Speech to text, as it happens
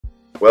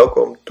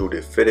Welcome to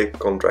the FIDIC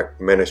Contract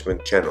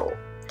Management channel.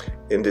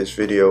 In this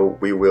video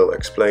we will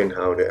explain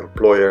how the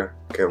employer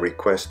can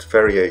request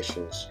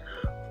variations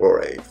for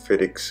a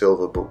FIDIC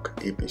Silver Book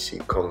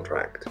EPC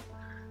contract.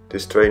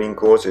 This training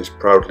course is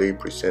proudly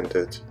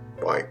presented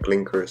by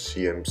Klinker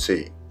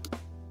CMC.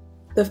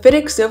 The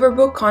FIDIC Silver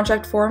Book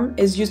contract form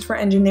is used for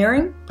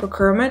engineering,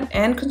 procurement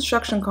and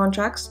construction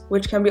contracts,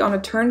 which can be on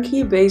a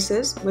turnkey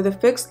basis with a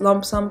fixed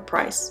lump sum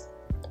price.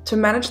 To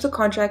manage the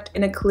contract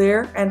in a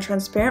clear and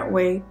transparent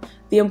way,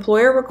 the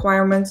employer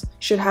requirements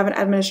should have an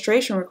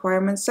administration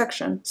requirements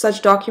section.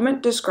 Such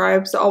document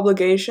describes the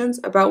obligations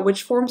about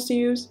which forms to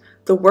use,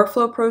 the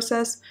workflow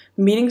process,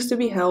 meetings to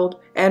be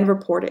held, and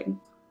reporting.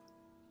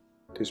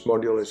 This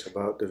module is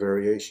about the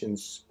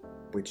variations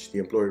which the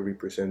employer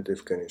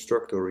representative can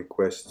instruct or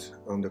request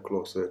under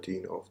clause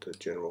 13 of the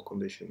general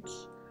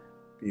conditions.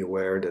 Be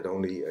aware that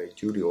only a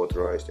duly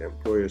authorized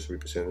employer's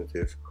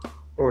representative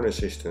or an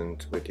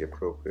assistant with the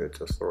appropriate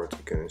authority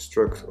can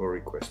instruct or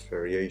request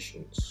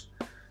variations.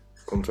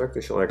 The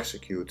contractor shall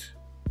execute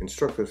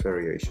instructed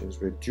variations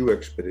with due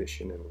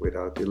expedition and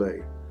without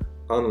delay,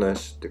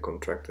 unless the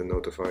contractor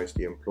notifies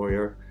the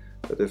employer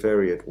that the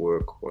varied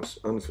work was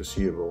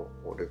unforeseeable,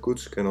 or the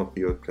goods cannot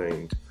be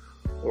obtained,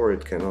 or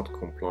it cannot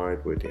comply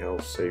with the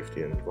health,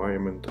 safety and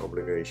environment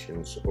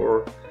obligations,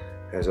 or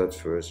has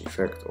adverse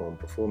effect on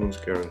performance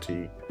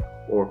guarantee,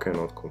 or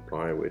cannot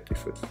comply with the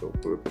fit for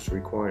purpose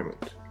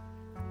requirement.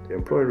 The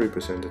employer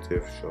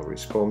representative shall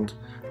respond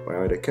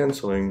by either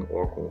cancelling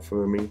or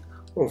confirming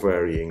or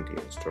varying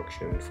the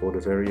instruction for the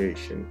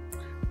variation.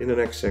 In the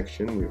next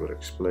section we will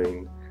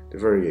explain the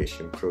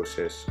variation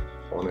process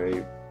on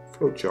a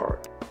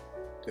flowchart.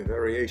 The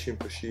variation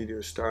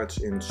procedure starts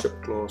in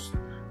subclause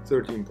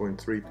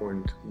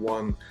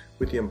 13.3.1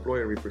 with the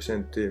employer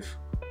representative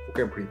who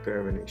can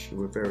prepare and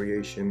issue a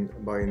variation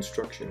by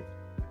instruction.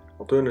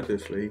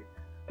 Alternatively,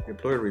 the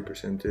employer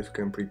representative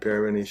can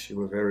prepare and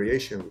issue a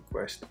variation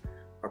request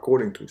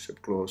according to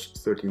subclause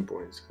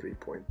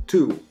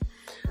 13.3.2.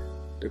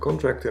 The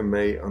contractor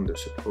may, under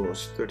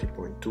subclause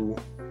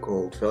 30.2,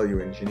 called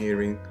value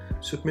engineering,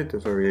 submit a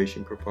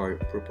variation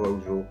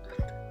proposal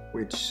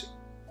which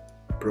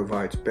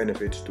provides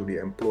benefits to the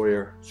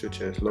employer,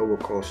 such as lower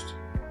cost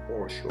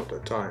or shorter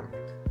time.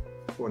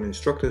 For an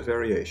instructed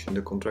variation,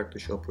 the contractor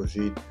shall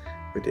proceed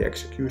with the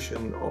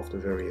execution of the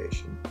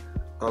variation,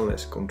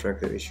 unless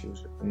contractor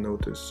issues a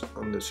notice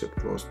under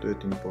subclause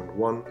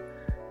 13.1,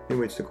 in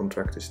which the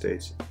contractor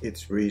states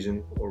its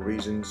reason or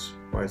reasons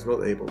why it's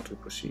not able to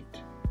proceed.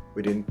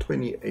 Within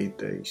 28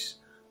 days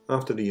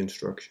after the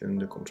instruction,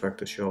 the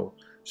contractor shall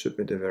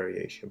submit a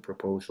variation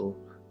proposal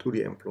to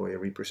the employer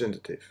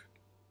representative.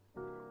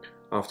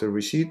 After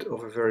receipt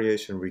of a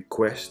variation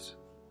request,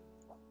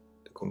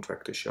 the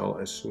contractor shall,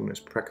 as soon as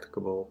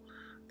practicable,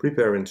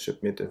 prepare and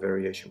submit a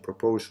variation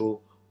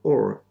proposal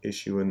or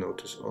issue a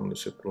notice under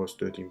subclause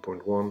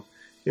 13.1,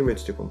 in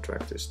which the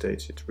contractor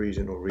states its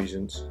reason or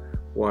reasons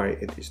why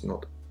it is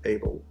not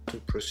able to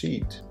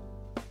proceed.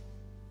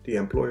 The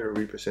employer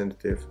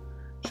representative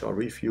shall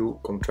review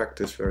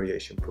contractor's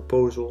variation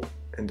proposal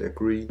and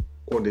agree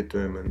or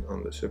determine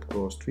under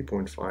subclause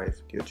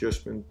 3.5 the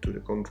adjustment to the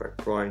contract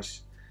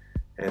price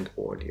and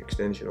or the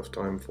extension of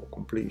time for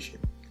completion.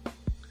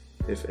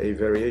 If a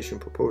variation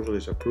proposal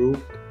is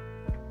approved,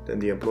 then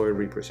the employer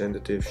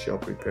representative shall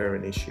prepare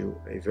and issue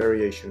a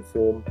variation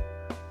form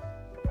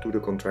to the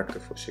contractor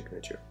for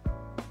signature.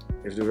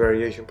 If the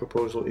variation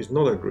proposal is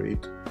not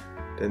agreed,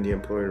 then the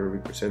employer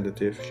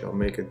representative shall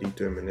make a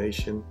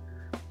determination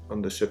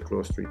under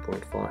subclause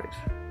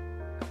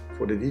 3.5.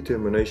 For the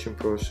determination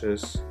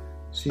process,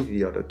 see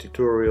the other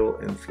tutorial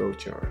and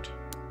flowchart.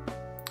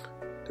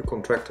 The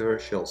contractor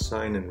shall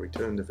sign and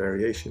return the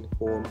variation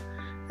form,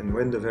 and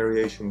when the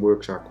variation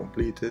works are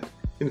completed,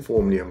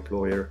 inform the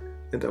employer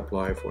and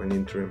apply for an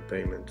interim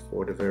payment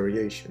for the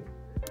variation.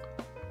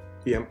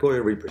 The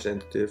employer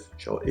representative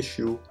shall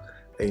issue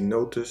a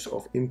notice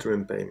of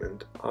interim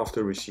payment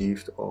after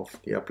receipt of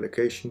the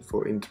application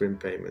for interim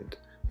payment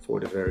for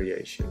the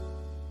variation.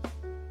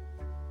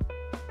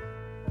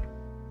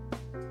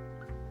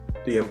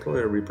 The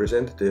employer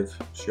representative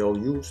shall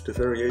use the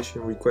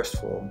variation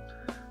request form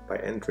by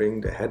entering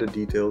the header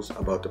details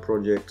about the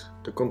project,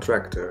 the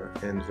contractor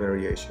and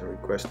variation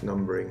request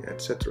numbering,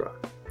 etc.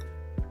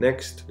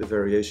 Next, the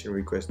variation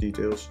request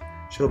details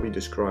shall be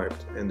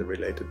described and the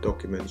related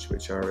documents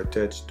which are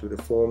attached to the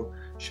form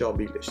shall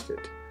be listed.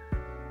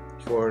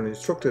 For an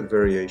instructed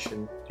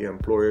variation, the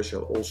employer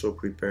shall also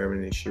prepare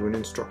and issue an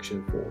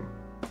instruction form.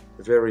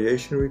 The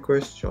variation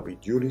request shall be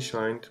duly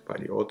signed by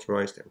the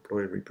authorized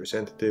employer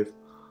representative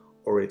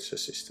or its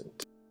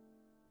assistant.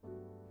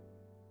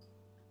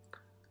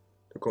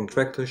 The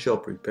contractor shall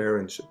prepare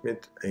and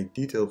submit a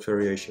detailed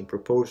variation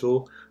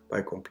proposal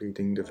by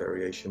completing the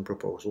variation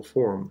proposal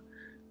form.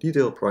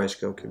 Detailed price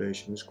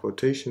calculations,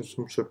 quotations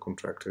from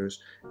subcontractors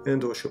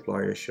and or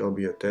suppliers shall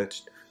be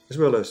attached, as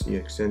well as the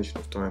extension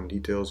of time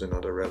details and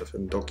other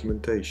relevant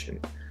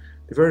documentation.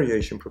 The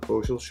variation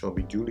proposal shall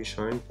be duly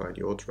signed by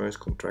the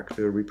authorized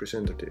contractor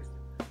representative.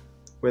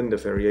 When the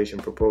variation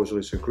proposal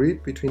is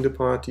agreed between the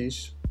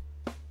parties,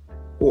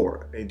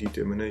 or a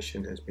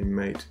determination has been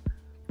made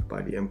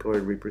by the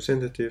employer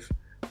representative,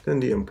 then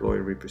the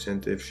employer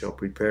representative shall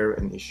prepare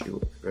and issue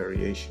a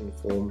variation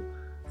form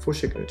for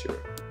signature.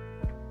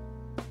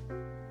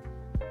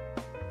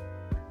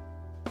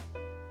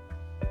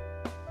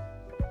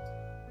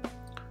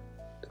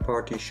 The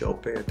parties shall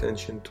pay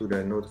attention to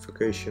their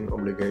notification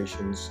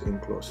obligations in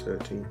clause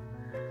 13.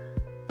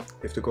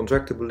 If the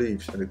contractor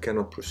believes that it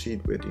cannot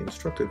proceed with the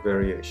instructed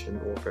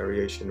variation or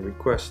variation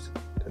request,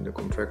 then the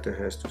contractor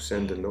has to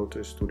send a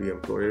notice to the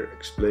employer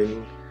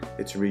explaining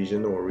its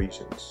reason or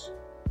reasons.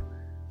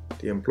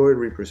 The employer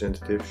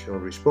representative shall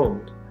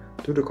respond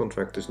to the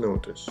contractor's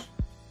notice.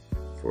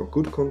 For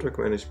good contract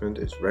management,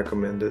 it is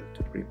recommended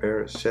to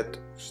prepare a set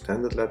of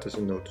standard letters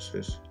and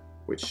notices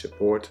which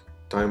support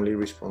timely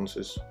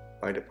responses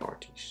by the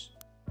parties.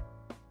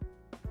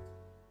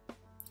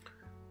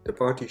 The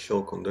parties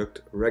shall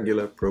conduct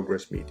regular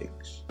progress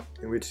meetings,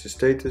 in which the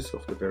status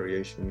of the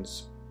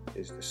variations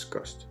is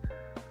discussed.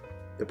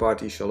 The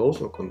parties shall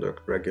also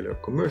conduct regular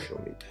commercial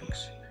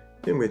meetings,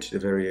 in which the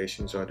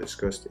variations are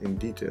discussed in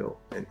detail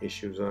and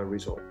issues are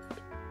resolved.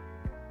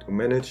 To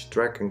manage,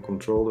 track and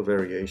control the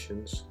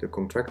variations, the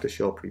contractor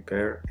shall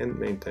prepare and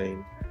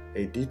maintain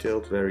a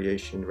detailed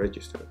variation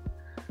register,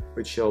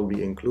 which shall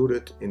be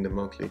included in the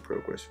monthly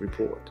progress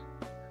report.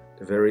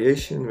 The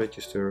variation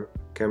register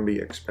can be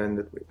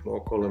expanded with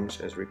more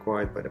columns as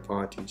required by the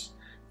parties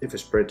if a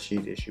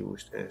spreadsheet is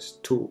used as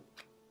tool.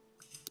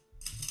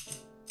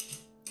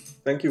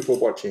 Thank you for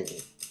watching.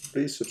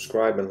 Please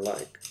subscribe and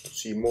like to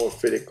see more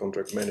FIDIC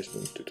contract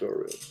management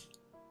tutorials.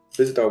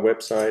 Visit our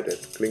website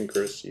at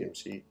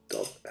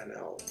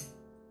clinkercmc.nl.